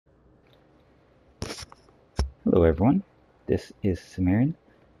Hello everyone, this is Samirin,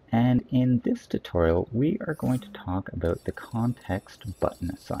 and in this tutorial we are going to talk about the context button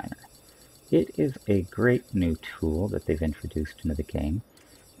assigner. It is a great new tool that they've introduced into the game,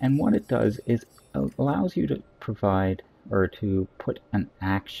 and what it does is allows you to provide or to put an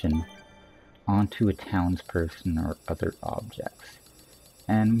action onto a townsperson or other objects.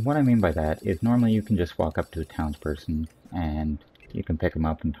 And what I mean by that is normally you can just walk up to a townsperson and you can pick them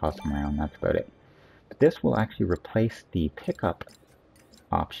up and toss them around, that's about it. This will actually replace the pickup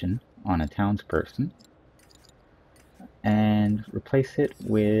option on a townsperson and replace it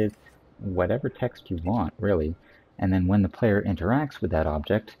with whatever text you want, really. And then when the player interacts with that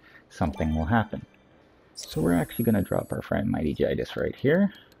object, something will happen. So we're actually going to drop our friend Mighty Jidus right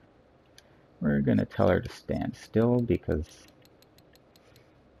here. We're going to tell her to stand still because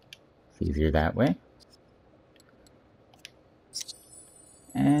it's easier that way.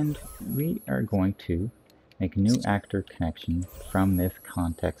 And we are going to make a new actor connection from this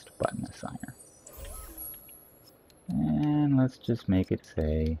context button assigner. And let's just make it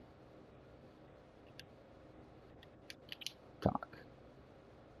say talk.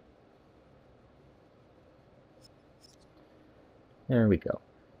 There we go.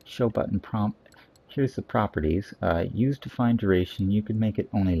 Show button prompt. Here's the properties. Use defined duration. You could make it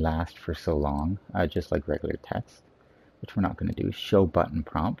only last for so long, just like regular text, which we're not going to do. Show button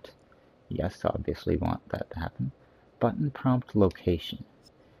prompt. Yes, obviously want that to happen. Button prompt location.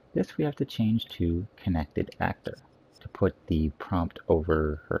 This we have to change to connected actor to put the prompt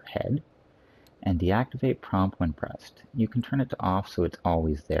over her head. And deactivate prompt when pressed. You can turn it to off so it's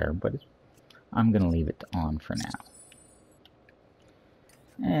always there, but I'm going to leave it to on for now.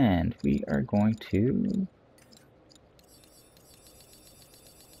 And we are going to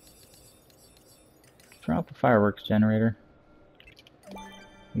drop the fireworks generator.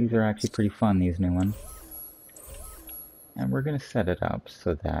 These are actually pretty fun, these new ones. And we're going to set it up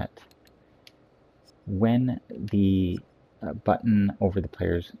so that when the button over the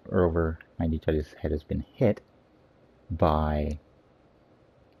player's or over Mighty Judge's head has been hit by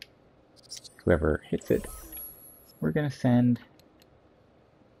whoever hits it, we're going to send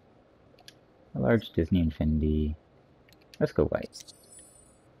a large Disney Infinity. Let's go white.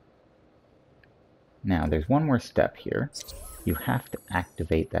 Now there's one more step here. You have to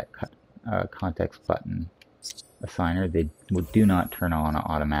activate that context button assigner. They do not turn on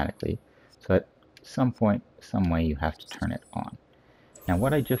automatically. So at some point, some way, you have to turn it on. Now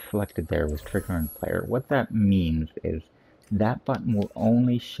what I just selected there was triggering player. What that means is that button will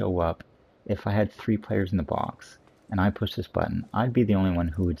only show up if I had 3 players in the box and I push this button. I'd be the only one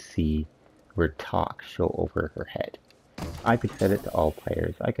who would see word talk show over her head. I could set it to all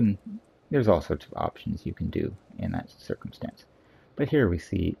players. There's all sorts of options you can do in that circumstance. But here we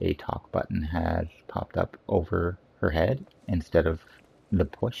see a talk button has popped up over her head instead of the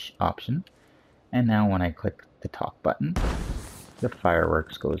push option. And now when I click the talk button, the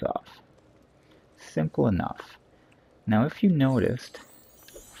fireworks goes off. Simple enough. Now if you noticed,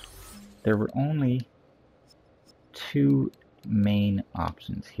 there were only 2 main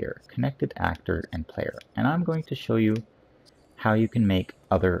options here, connected actor and player. And I'm going to show you how you can make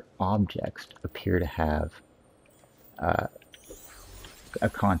other objects appear to have a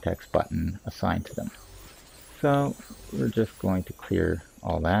context button assigned to them. So we're just going to clear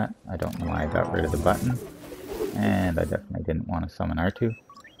all that. I don't know why I got rid of the button, and I definitely didn't want to summon R2,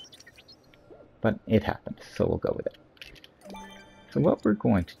 but it happened, so we'll go with it. So what we're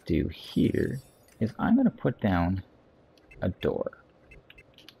going to do here is I'm going to put down a door.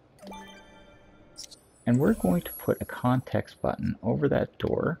 And we're going to put a context button over that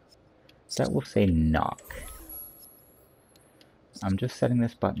door that will say knock. I'm just setting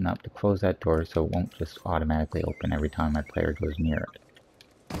this button up to close that door so it won't just automatically open every time my player goes near it.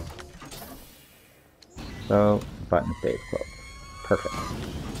 So the button stays closed. Perfect.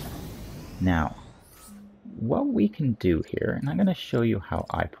 Now, what we can do here, and I'm going to show you how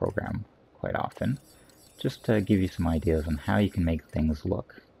I program quite often, just to give you some ideas on how you can make things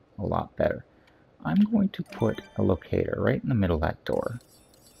look a lot better. I'm going to put a locator right in the middle of that door,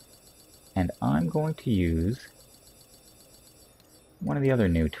 and I'm going to use one of the other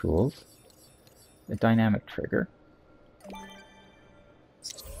new tools, the dynamic trigger,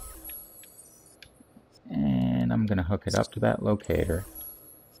 and I'm going to hook it up to that locator,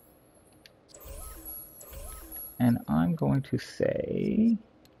 and I'm going to say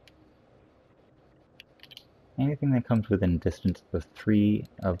anything that comes within distance of 3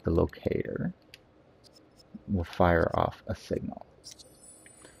 of the locator will fire off a signal.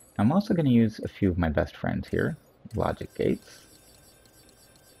 I'm also going to use a few of my best friends here, logic gates,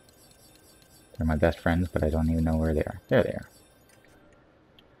 They're my best friends, but I don't even know where they are. There they are.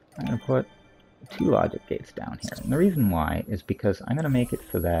 I'm going to put 2 logic gates down here. And the reason why is because I'm going to make it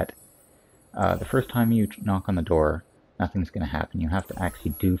so that the first time you knock on the door, nothing's going to happen. You have to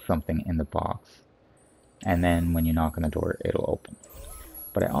actually do something in the box. And then when you knock on the door, it'll open.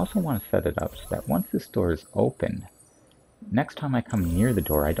 But I also want to set it up so that once this door is opened, next time I come near the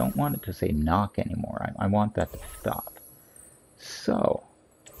door, I don't want it to say knock anymore. I want that to stop. So,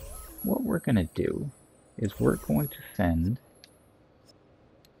 what we're going to do is we're going to send,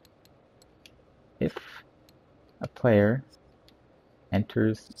 if a player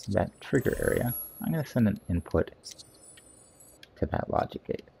enters that trigger area, I'm going to send an input to that logic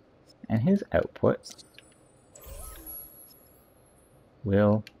gate. And his output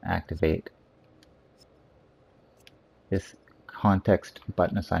will activate this context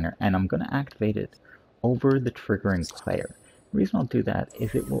button assigner, and I'm going to activate it over the triggering player. The reason I'll do that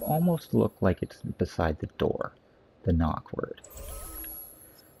is it will almost look like it's beside the door, the knock word.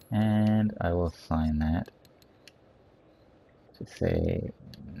 And I will assign that to say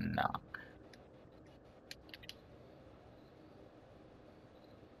knock.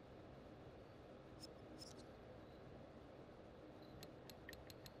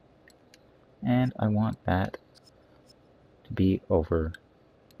 And I want that to be over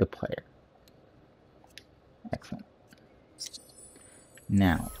the player. Excellent.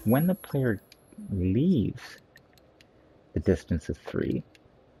 Now, when the player leaves the distance of 3,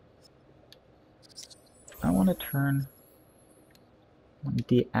 I want to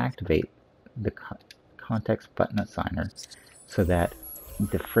deactivate the context button assigner so that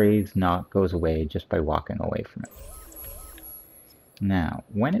the phrase knock goes away just by walking away from it. Now,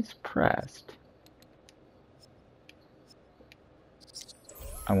 when it's pressed,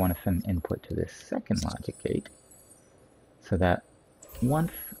 I want to send input to this second logic gate so that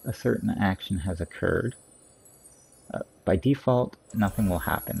once a certain action has occurred, by default, nothing will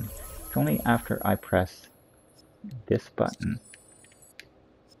happen. It's only after I press this button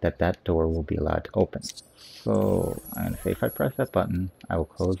that that door will be allowed to open. So I'm going to say if I press that button, I will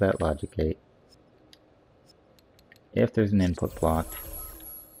close that logic gate. If there's an input blocked,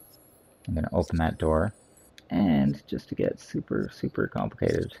 I'm going to open that door. And just to get super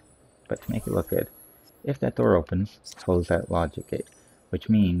complicated, but to make it look good, if that door opens, close that logic gate. Which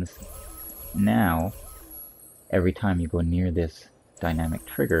means now, every time you go near this dynamic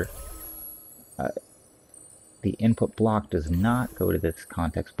trigger, the input block does not go to this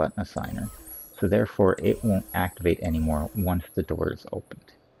context button assigner. So therefore, it won't activate anymore once the door is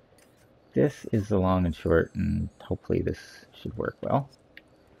opened. This is the long and short, and hopefully this should work well.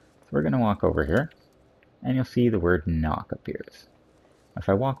 So we're going to walk over here, and you'll see the word knock appears. If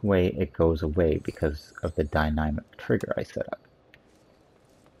I walk away, it goes away because of the dynamic trigger I set up.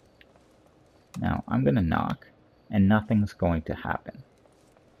 Now, I'm going to knock, and nothing's going to happen.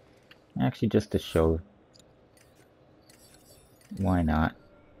 Actually, just to show why not,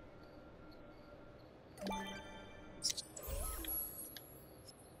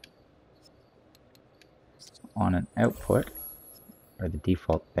 on an output, or the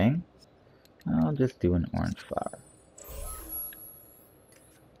default thing, I'll just do an orange flower.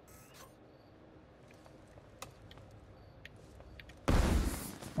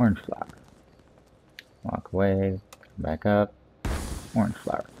 Orange flower. Walk away, come back up, orange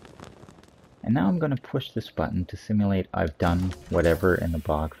flower. And now I'm going to push this button to simulate I've done whatever in the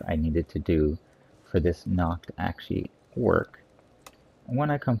box I needed to do for this knock to actually work. And when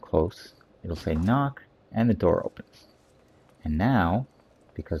I come close, it'll say knock, and the door opens. And now,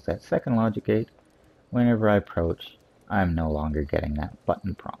 because that second logic gate, whenever I approach, I'm no longer getting that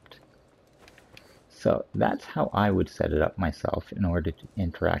button prompt. So that's how I would set it up myself in order to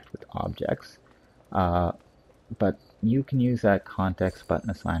interact with objects. But you can use that context button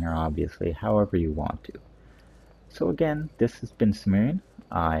assigner obviously however you want to. So again, this has been Samirian.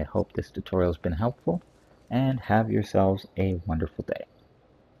 I hope this tutorial has been helpful, and have yourselves a wonderful day.